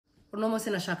uno munsi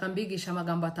nashaka mbigisha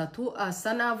amagambo atatu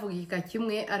asa n'avugika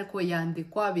kimwe ariko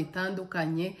yandikwa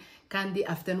bitandukanye kandi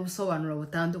afite n'ubusobanuro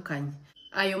butandukanye.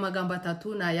 Ayo magambo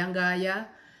atatu ni aya ngaya,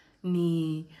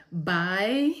 ni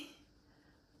buy,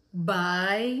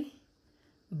 buy,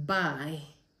 buy.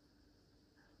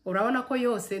 Urabona ko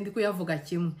yose ndi kuyavuga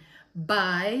kimwe.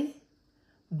 Buy,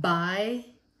 buy,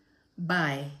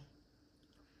 buy.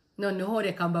 Noneho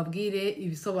reka mbabwire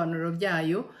ibisobanuro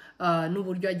byayo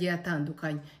n'uburyo agiye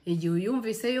atandukanye. Igihe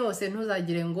uyumvise yose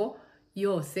ntuzagire ngo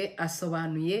yose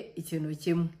asobanuye ikintu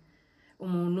kimwe.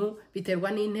 Umuntu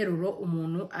biterwa n'interuro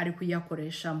umuntu ari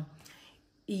kuyakoreshamo.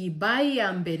 Iyi buy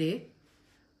ya mbere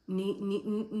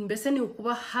mbese ni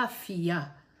ukuba hafi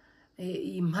ya,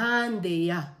 impande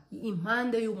ya,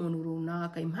 impande y'umuntu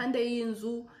runaka, impande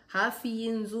y'inzu, hafi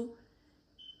y'inzu,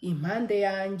 impande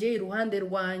yanjye, iruhande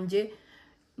rwanjye,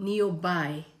 niyo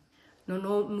buy.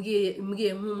 Noneho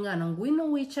mbwiye nk'umwana ngo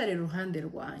wino wicare iruhande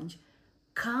rwanjye.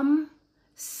 Come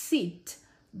sit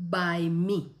by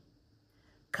me.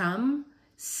 Come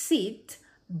sit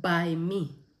by me.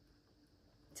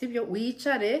 Sibyo,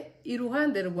 wicare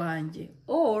iruhande rwanjye.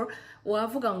 Or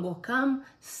wavuga ngo come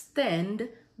stand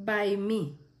by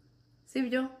me.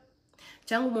 Sibyo?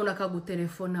 Cyangwa umuntu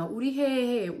akagutelefona, uri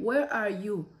hehe, where are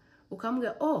you?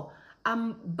 Ukambwira, oh,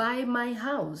 I'm by my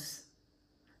house.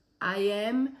 I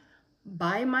am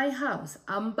by my house.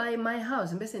 I'm by my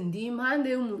house. Mbese ndi impande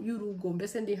y'urugo,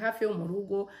 mbese ndi hafi yo mu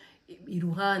rugo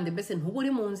iruhande, mbese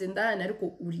ntuburi mu nzu ndani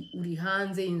ariko uri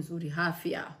hanze y'inzu, uri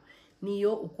hafi yaho.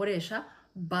 Niyo ukoresha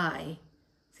by.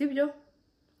 Sibyo?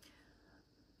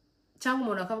 Cyangwa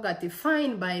umuntu akavuga ati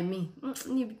fine by me.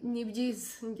 Ni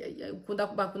byiza,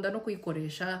 bakunda no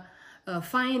kuyikoresha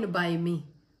fine by me.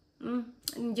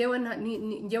 Njyewe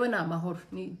nta mahoro,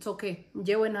 it's okay,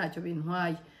 njyewe ntacyo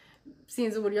bintwaye.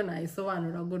 Sinzi uburyo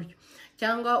nayisobanura gutyo.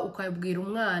 Cyangwa ukabwira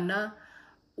umwana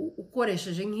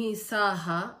ukoresheje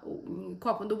nk'isaha,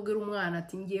 kwa kundi ubwira umwana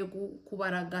ati ngiye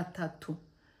kubara gatatu,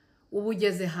 ubu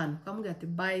ugeze hano ukamubwira ati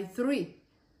by 3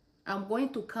 I'm going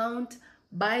to count,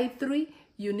 by 3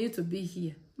 you need to be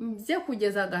here. Ngiye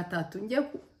kugeza gatatu, ngiye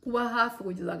kuba hafi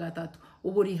kugeza gatatu,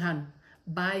 ubu uri hano,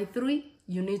 by 3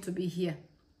 you need to be here.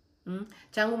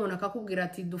 Cyangwa umuntu akakubwira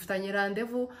ati dufitanye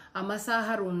rendezvous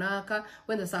amasaha runaka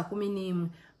wenda saa 11,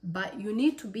 but you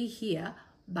need to be here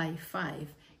by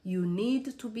 5. You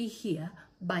need to be here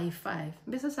by 5.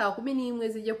 Mbese saa 11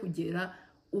 zijye kugera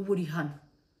ubu uri hano.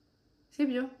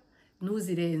 Sibyo?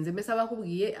 Ntuzirenze. Mbese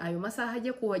abakubwiye ayo masaha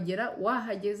ajye kuhagera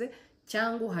wahageze,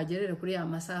 cyangwa uhagerere kuri ya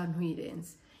masaha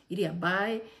ntuyirenze. Iriya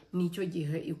by nicyo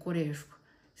gihe ikoreshwa.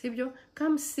 Sibyo?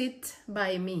 Come sit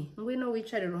by me. Ngwino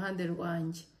wicare iruhande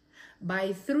rwanjye.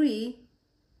 By 3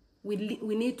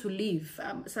 we need to leave.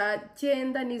 Saa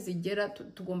 9 nizigera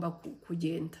tugomba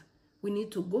kugenda. We need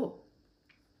to go.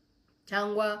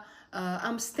 Cyangwa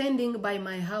I'm standing by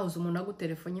my house. Umuntu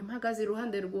agutelefone mpagaze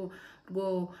iruhande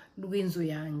rw'inzu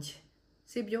yanjye.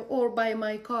 Sibyo? Or by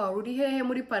my car. Uri hehe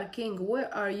muri parking?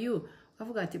 Where are you?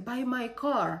 Ukavuga ati by my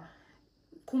car.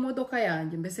 Ku modoka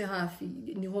yanjye, mbese hafi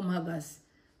niho mpagaze.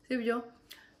 Sibyo?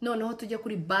 Noneho tujye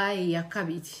kuri buy ya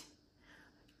kabiri.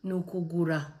 Ni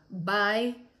ukugura.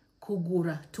 Buy,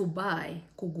 kugura. To buy,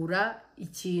 kugura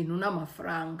ikintu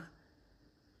n'amafaranga.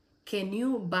 Can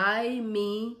you buy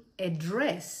me a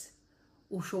dress?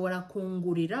 Ushobora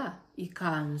kungurira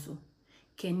ikanzu.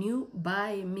 Can you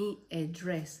buy me a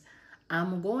dress?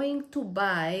 I'm going to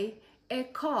buy a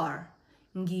car.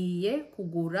 Ngiye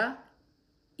kugura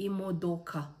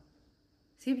imodoka.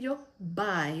 Sibyo?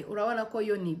 Buy. Urabona ko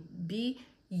yo ni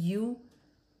B-U-Y.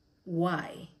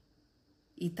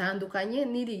 Itandukanye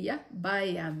n'iriya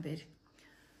buy ya mbere.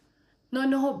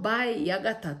 Noneho buy ya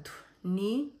gatatu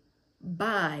ni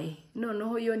buy.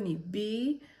 Noneho yo ni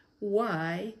B-Y-E.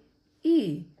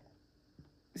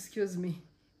 Excuse me.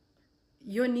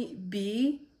 Yo ni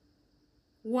B-Y-E.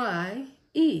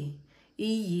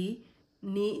 Iyi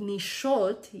ni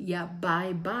short ya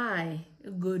bye bye,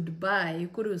 goodbye.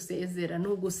 Kuri usezera,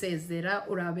 n'ugusezera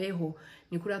urabeho.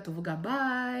 Ni kuri tuvuga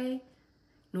bye,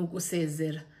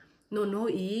 n'ugusezera. Noneho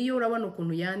iyi urabona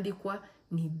ukuntu yandikwa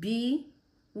ni B-Y-E.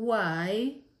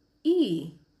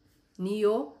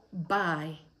 Niyo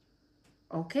buy.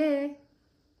 Okay?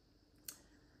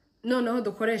 Noneho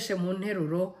dukoreshe mu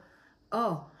nteruro.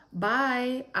 Oh,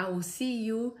 bye, I will see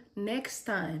you next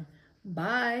time.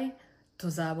 Bye,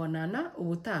 tuzabonana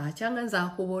ubutaha. Cyangwa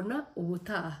nzakubona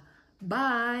ubutaha.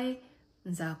 Bye,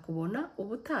 nzakubona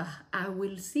ubutaha. I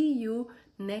will see you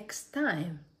next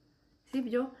time.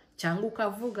 Sibyo? Cyangwa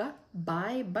ukavuga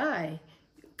bye bye.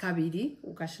 Kabiri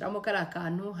ukashiramo kari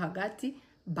akantu hagati,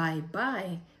 bye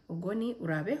bye. Ubwo ni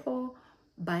urabeho.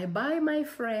 Bye bye my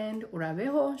friend.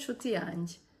 Urabeho nshuti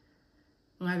yanjye.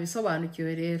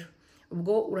 mwabisobanukiwe rero.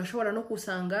 Ubwo urashobora no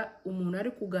kusanga umuntu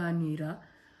ari kuganira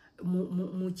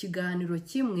mu kiganiro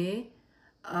kimwe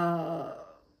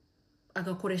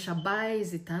agakoresha by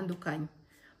zitandukanye.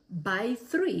 By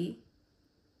 3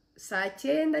 saa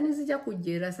 9 nizijya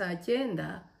kugera saa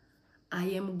 9 I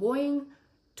am going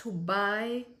to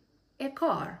buy a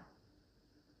car.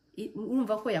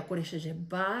 Urumva ko yakoresheje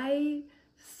by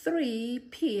 3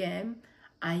 p.m.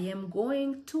 I am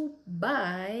going to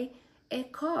buy a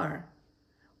car.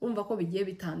 Urumva ko bigiye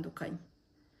bitandukanye.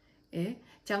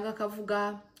 Cyangwa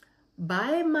akavuga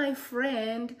by my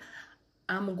friend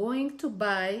I'm going to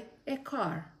buy a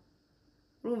car.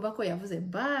 Urumva ko yavuze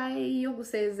by yo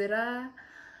gusezera,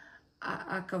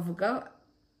 akavuga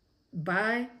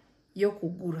by yo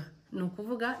kugura. Ni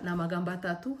ukuvuga ni amagambo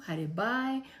atatu, hari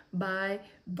by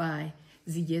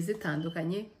zigiye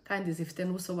zitandukanye kandi zifite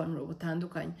n'ubusobanuro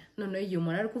butandukanye. Noneho igihe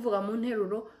umuntu ari kuvuga mu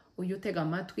nteruro, ujye utega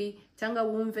amatwi cyangwa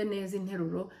wumve neza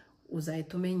interuro,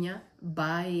 uzahita umenya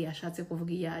by ashatse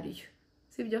kuvuga iyo ariyo.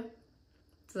 Sibyo?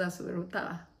 Tuzasubira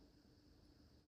utaha.